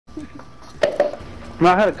No,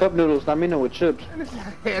 I had a cup noodles, I mean it with chips.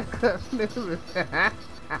 Cup noodles.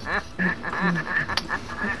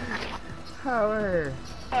 Oh, man.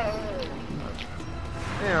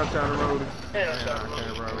 Yeah, I'm trying to roll it.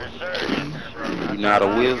 You're not a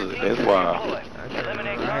wizard, that's why. I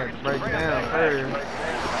had to break it down first.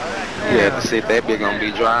 You have to sit that bit gonna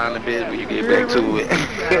be dry in a bit when you get back to it.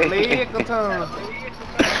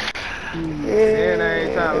 Yeah, I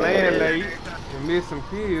ain't trying to land late and miss some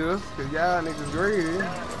kills, cause y'all niggas greedy.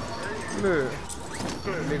 Look.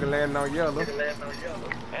 Nigga landing on yellow.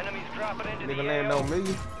 Nigga landing on me.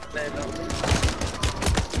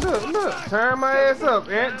 Look, turn my ass up,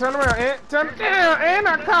 Ant. Turn around, Ant. Turn down, Ant.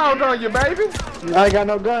 I called on you, baby. I ain't got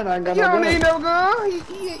no gun, I ain't got no gun. You don't need no gun.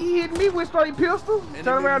 He hit me with straight pistol.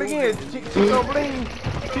 Turn around again. Chico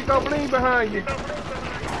Bling behind you.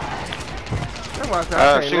 That's why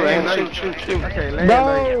I Shoot. I can't land No!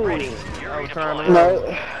 I was trying to roll. No. I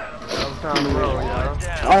was trying to roll, y'all.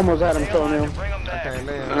 I almost had him throwing him. I can't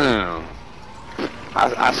land. Damn.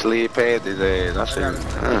 I slid past his ass. I said,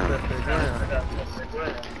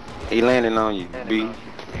 he landing on you, B.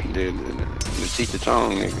 The teacher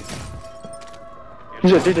Tone nigga. You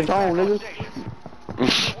just did the tone, nigga.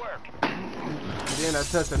 Then I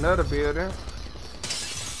touched another building.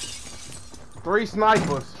 3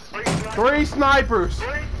 snipers. 3 snipers.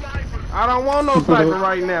 I don't want no sniper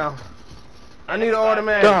right now. I need an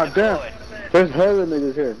automatic. God damn. There's hella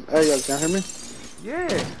niggas here. Hey, y'all can hear me?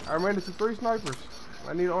 Yeah, I ran into 3 snipers.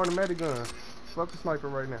 I need an automatic gun. Fuck the sniper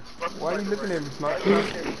right now. Why are you looking at me, sniper?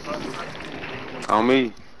 On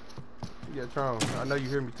me. Yeah, Tron. I know you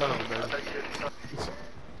hear me talking, baby.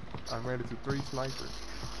 I ran into 3 snipers.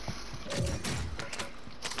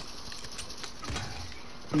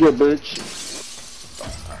 Good bitch.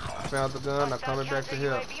 I found the gun. I'm coming back to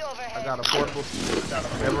help. I got a portable.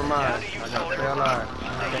 Never mind. I got to stay alive. I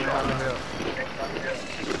can't come to help.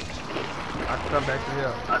 I can come back to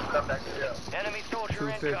help. Enemy soldier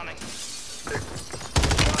incoming.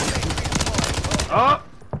 Oh!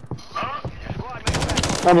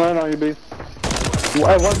 I'm landing on you, B.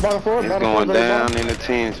 Hey, one bottom floor. It's going down in the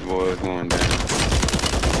tents, boy. It's going down.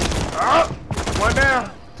 Oh! 1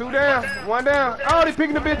 down. 2 down. 1 down. Oh, they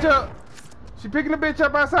picking the bitch up. She picking the bitch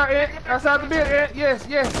up outside, Ant. Outside the bed, Ant. Yes.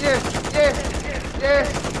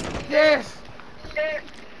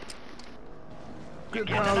 Good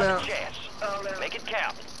call out. Make it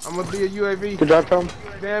count. I'm gonna be a UAV. Good job, Tom.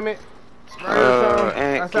 Damn it. Right here, Tom.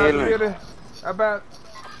 Ant Outside the killing. building. About.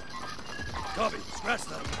 Copy. Scratch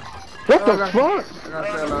that. What the I got- fuck? I got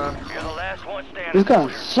that, You're the last one standing. This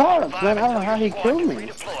guy sucks, man. I don't know how he killed me.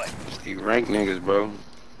 Redeploy. These rank niggas, bro.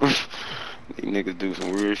 These niggas do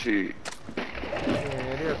some weird shit.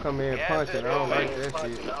 Yeah, they'll come in and punch it. I don't like that shit.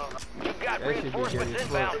 You've got That shit be reinforcements getting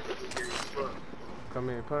inbound. fucked. Come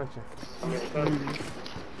in punching.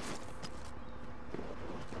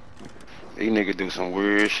 These niggas do some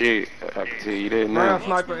weird shit. I can tell you that now. Round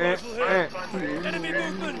sniper, Ant. Enemy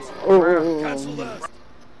movement. Cancel that.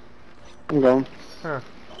 I'm going. Huh.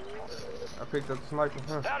 I picked up the sniper,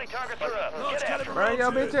 huh? Bounty targets are up. Get after them. Bring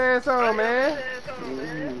your bitch ass on, man.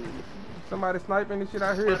 Somebody sniping this shit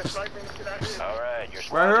out here. All right, you're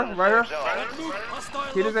Right here. zone.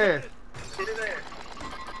 Hostile. Hit his ass.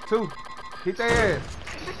 2. Hit their ass.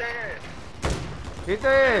 Hit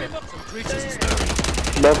their ass. Some creatures is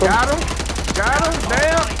down. Both of them? Got him.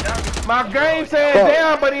 Down. My game said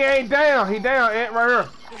down, but he ain't down. He down, Ant, right here.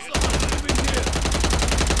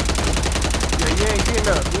 Yeah, you ain't getting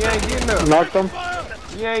up. You ain't getting up. Knocked them.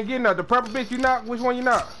 You ain't getting up. The purple bitch you knocked, which one you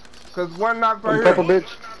knocked? Cause one knocked right here. Purple bitch.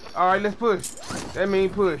 Alright, let's push. That mean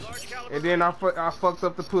push. And then I fucked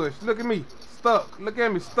up the push. Look at me. Stuck. Look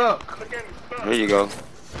at me. Stuck. There you go.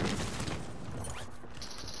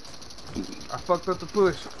 I fucked up the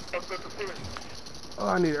push. Oh,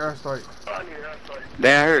 I need an airstrike.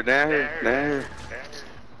 Down here.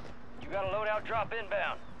 You got a loadout drop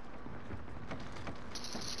inbound.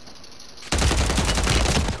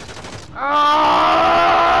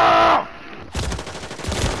 Oh!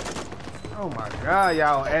 Oh my god,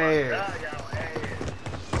 y'all ass.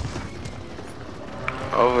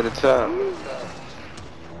 Over the top.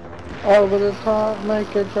 Over the top,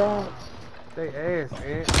 make it drop. They ass,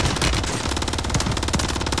 man.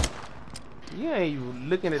 You ain't even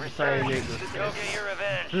looking at the same Go nigga. get your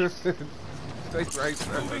revenge. Stay right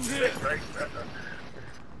there.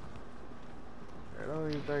 I don't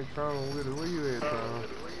even think Tron with it. Where you at, Tron?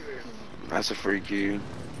 That's a free kill. Your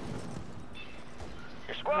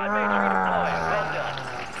squad mates redeployed. Well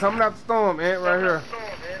done. Coming out the storm, Ant, right here.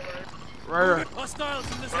 Right here. Hostiles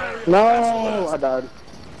in this area. No, I died.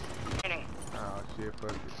 Oh shit,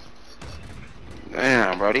 fuck it.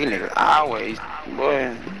 Damn, bro, these niggas always,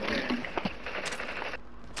 boy. I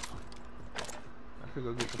could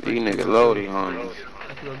go get the These free niggas kills. loaded, homie.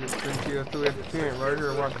 I could go get the free kills too at the tent right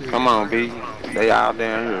here. Watch this. Come on, B. They all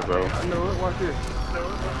down here, bro. I know it. Watch this.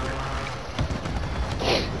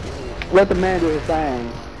 Let the man do his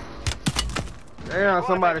thing. Damn,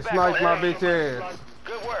 somebody sniped my bitch ass.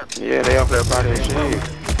 Good work. Yeah, they up there by that shit.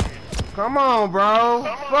 Come on, bro.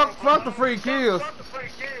 Fuck the free kills.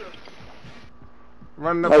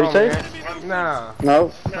 Running up Are you on safe? me. Nah.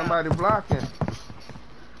 No. Somebody blocking.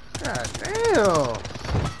 God damn.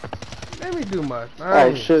 Let me do my thing.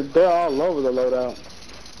 Oh shit, they're all over the loadout.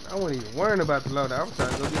 I wasn't even worrying about the loadout. I was trying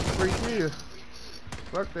to go get the free kills.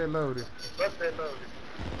 Fuck that loaded.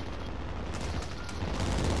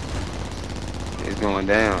 It's going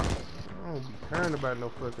down. I don't be caring about no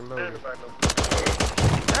fucking loaded. Fuck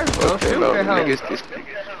Go that shoot loaded. that hoe. Niggas, this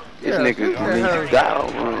Yeah, nigga shoot that needs hoe. to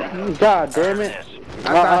die, man. God damn it. I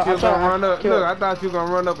thought you was tried- gonna run up. killed- Look, I thought you was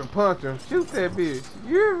gonna run up and punch him. Shoot that bitch.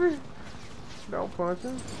 You hear me? Don't punch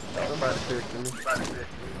him. Somebody texting me.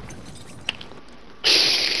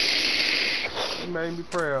 You made me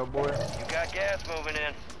proud, boy. You got gas moving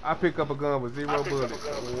in. I pick up a gun with 0 bullets.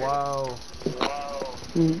 Wow.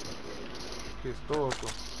 Mm. Historical.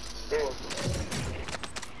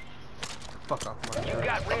 Fuck off my You shirt.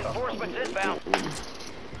 got reinforcements inbound.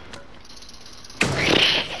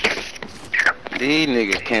 These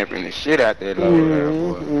niggas camping the shit out that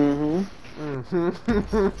loadout, boy. Mm-hmm.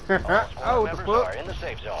 Oh, what the Members fuck? are in the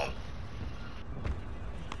safe zone.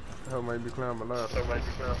 Oh, might be climbing up.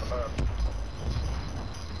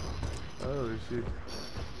 Oh, shit.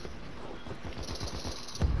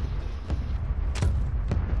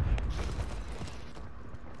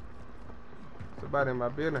 Somebody in my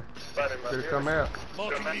building. Better come out.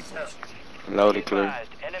 Marking reinforcements. Loaded clear. Advised,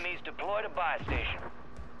 enemies deployed a buy station.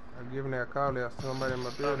 I'm giving that call out. Somebody in my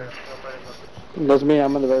building. That's me,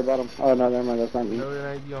 I'm on the very bottom. Oh no, never mind, that's not me. No,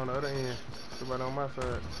 it ain't you on the other end. Somebody on my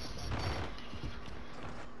side.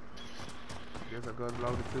 Guess I got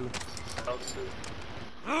loaded too.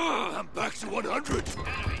 Ah, I'm back to 100.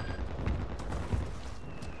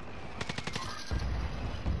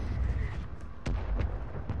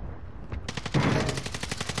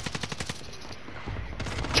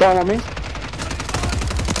 Trying on me.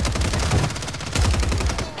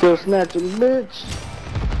 Kill snatching, bitch.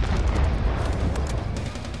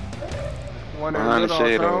 One Behind the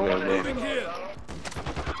shade over there, bro. Moving here.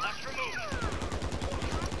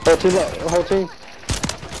 Whole team.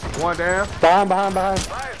 One down. Behind. Buy Behind,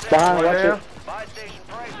 station, One watch down. it. buy station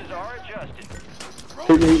prices are adjusted.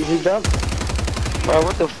 He jumped. Bro,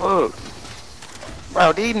 what the fuck?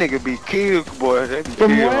 Bro, these niggas be killed, boy. They be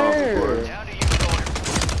From kill where? hungry, boy. Down to you,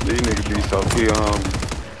 soldier. These niggas be so kill hungry.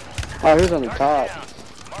 Oh, he was on the top. Down.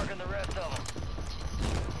 Marking the rest of them.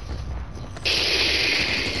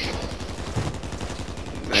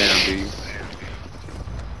 Damn, B.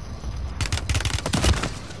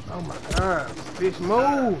 Oh my god. Bitch,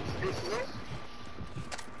 move.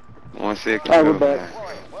 1 second. Alright, we're though, back. man.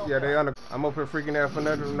 Yeah, they under. I'm up here freaking out for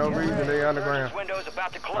no reason. They underground. This window's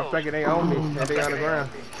about to I'm close. thinking they own me and they underground.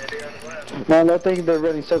 No, I think they're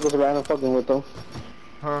running circles around and fucking with them.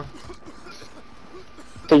 Huh?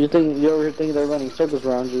 So you over here thinking they're running circles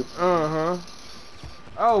around you? Uh-huh.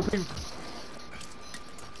 Oh, people.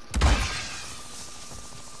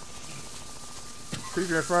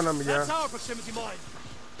 People in front of me, That's y'all. our proximity mine.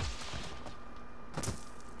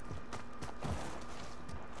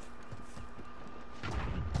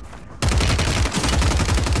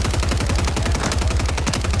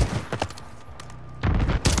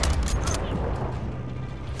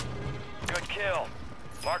 Good kill.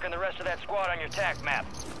 Marking the rest of that squad on your TAC map.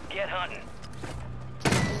 Get hunting.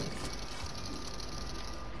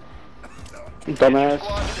 Dumbass.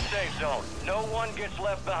 Squad to the safe zone. No one gets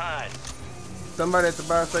left behind. Somebody at the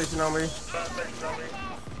buy station on me.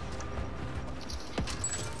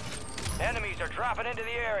 Enemies are dropping into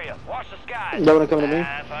the area. Watch the skies. That one coming to me?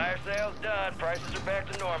 Fire sales done. Prices are back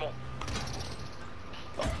to normal.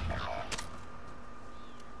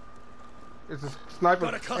 It's a sniper.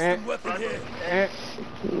 Got a custom weapon here. And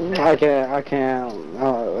I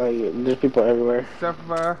can't. There's people everywhere.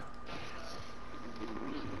 self-fire.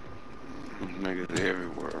 Niggas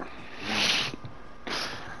everywhere.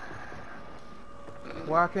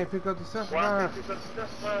 Why I can't pick up the self-fire?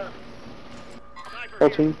 Whole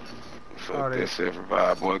team. Fuck Oh, they- that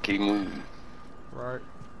self-revive, boy. Keep moving. Right.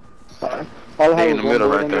 All I They had in was the one middle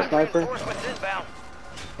bullet right in the there. sniper. Reinforcements inbound.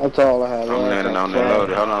 That's all I had. I'm landing on that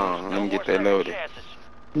loaded. Hold on. Let me get that loaded. Chances.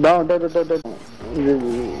 No.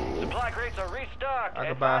 Supply crates are restocked. I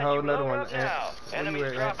could buy a whole Advise you nother load one, up Ant. now. Where you Enemies at,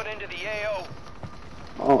 Ant? dropping into the AO.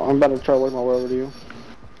 Oh, I'm about to try to work my way over to you.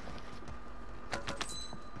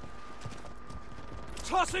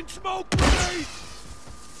 Tossing smoke grenade!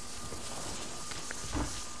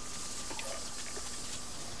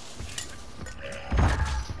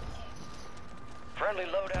 Friendly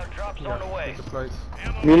loadout drops on the way. The place.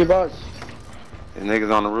 Muni box. The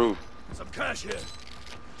niggas on the roof. Some cash here.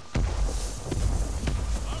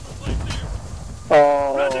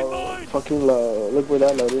 Oh, fucking low. Look where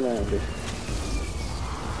that loading landed.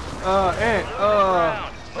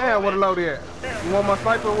 Man, what a load at? You want my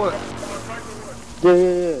sniper or what?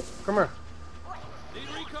 Yeah. Come here. Need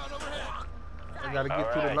recon overhead. I gotta get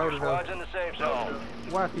to the Alright, loader though. squad's in the safe zone.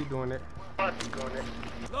 Why is he doing that?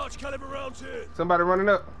 Large caliber rounds here. Somebody running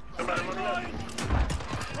up. I'm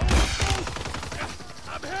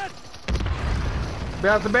hit.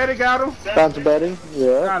 Bounce the Betty got him. Bounce to Betty.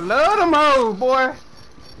 Yeah. I love them hoes, boy.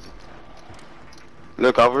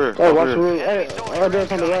 Look over here. Hey, watch Over the here. roof. Hey, right there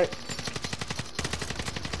on the right.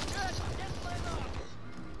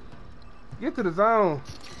 Get to the zone.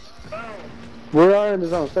 We are in the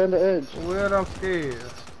zone. Stay on the edge. Well, I'm scared.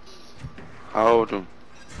 I hold him.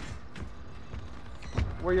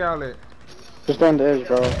 Where y'all at? Just stay on the edge,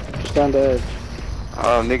 bro. Just stay on the edge.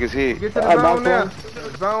 Oh, niggas hit. Get to the I zone knocked now. one.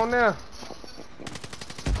 The zone now.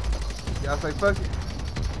 Y'all say fuck it.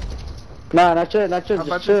 Nah, not yet. Not yet. How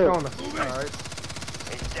about Just this chill. corner? Alright.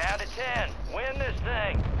 It's down to 10. Win this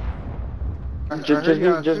thing.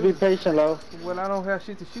 Just be patient, Lo. Well, I don't have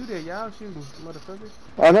shit to shoot at. Y'all shooting, motherfuckers.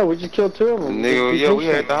 I know. We just killed 2 of them. Nigga, Just yeah, be we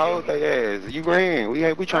had patient. to hold their ass. You ran.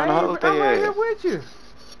 We trying to hold I'm right their here ass. with you.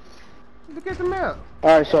 Look at the map.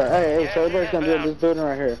 All right, sorry. Hey, so everybody's gonna be in this building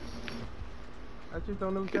right here. I just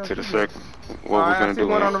don't know what Get y'all to the shooting. circle. What Alright, we I gonna see do?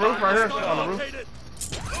 one on the man? roof right here. On the roof.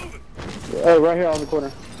 Located. Hey, right here on the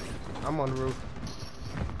corner. I'm on the roof.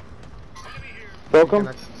 Broke him.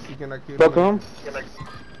 You cannot kill Broke me. him.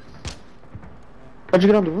 How'd you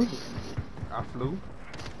get on the roof? I flew.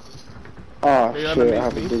 Oh They shit! underneath I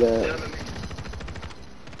have to me. do that.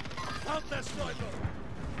 Out that sniper.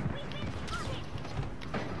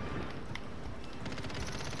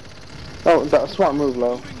 Oh, that smart move,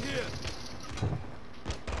 Lo. Moving here.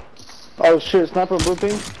 Oh shit! Sniper blue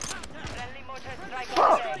ping.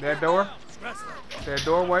 That door. Scratch that. That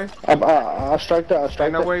doorway. I'll strike that. I'll strike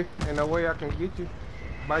Ain't no that. way. Ain't no way I can get you.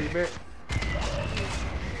 By your back.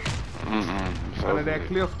 Mm-mm. Under that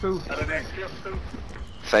cliff too.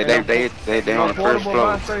 Say they on the first Portable floor.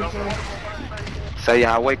 buy station. Say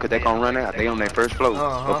y'all wait, cause they gonna run out. They on that first floor.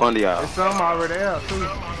 Uh-huh. Up under y'all. There's some already out too.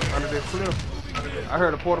 Under this cliff. I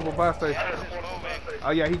heard a portable buy station.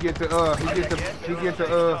 Oh yeah, he get to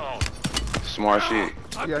Smart shit.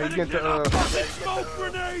 yeah, he get to Tossing smoke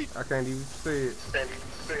grenade. I can't even say it.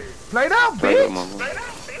 Played out, Play with bitch! my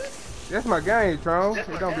That's my game, Tron.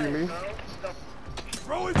 It don't be me.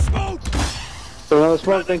 Throwing smoke. So another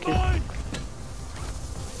smoke. Thank you. Mine.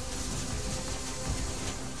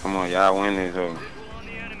 Come on, y'all win this.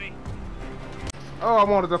 Oh, I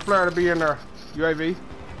wanted the flare to be in there. UAV.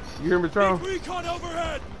 You hear me, Tron? Recon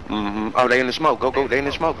overhead. Oh, they in the smoke. Go. They in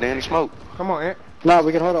the smoke. They in the smoke. Come on, Ant. No,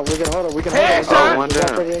 we can hold on. We can hold on. We can Headshot! hold on. Oh, one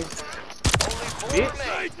down.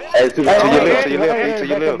 Hey, to your left, to your left, to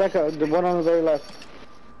your left. Back up. The one on the very left.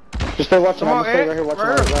 Just stay watching. Come on, Stay Ed. right here watching.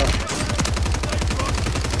 Right here.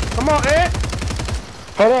 Come on, Ant.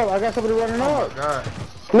 Hold up! I got somebody running Oh up. my God.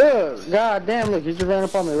 Look, god damn! Look, he just ran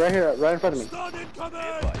up on me right here, right in front of me. Stun incoming.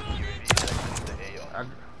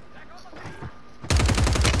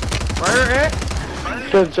 Right here,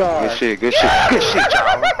 Ant. Good job. Good shit. Good shit. Good shit,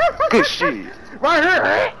 y'all. Good shit. Right here,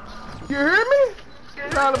 Ant. You hear me?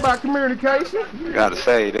 It's all about communication. Gotta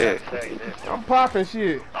say that. I'm popping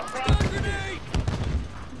shit.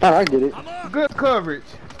 Oh, I get it. Good coverage.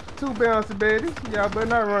 2 bouncy baby. Y'all better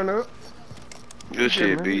not run up. Good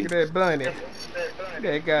shit, Look B. at that bunny.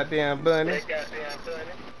 That goddamn bunny.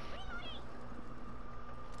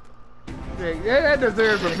 Yeah, that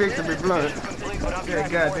deserves a victory blunt. That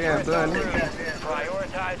goddamn bunny.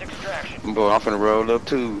 Prioritize extraction. Boy, I'm finna roll up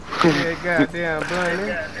too. That goddamn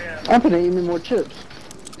bunny. I'm finna eat me more chips.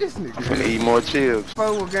 This I'm nigga. finna eat more chips.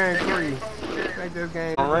 4 with game 3. I think this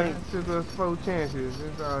game Alright. took us 4 chances.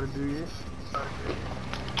 That's all to do yet.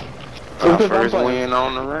 Our Good first bump. win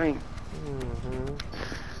on the rank.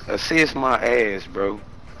 Assist my ass, bro.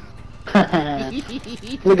 Look at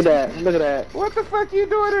that. Look at that. What the fuck you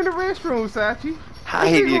doing in the restroom, Sachi? How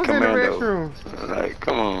he get Who's in the commando? restroom? Like,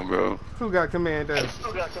 come on, bro. Who got commando?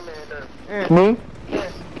 And Me?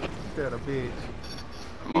 that a bitch.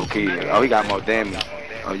 Okay. Oh, he got more damage.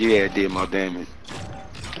 Oh, yeah, it did more damage.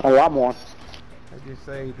 A lot more. I just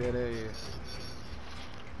saved that ass.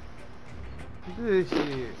 Good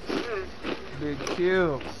shit. Big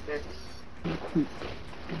kill.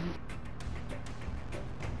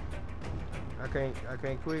 I can't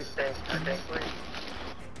quit. I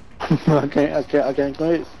can't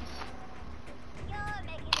quit.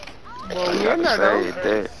 Well, we in there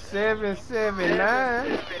though.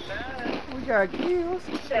 779. We got kills.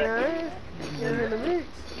 Man. Get in the mix.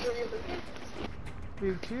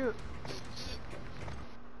 Big kill.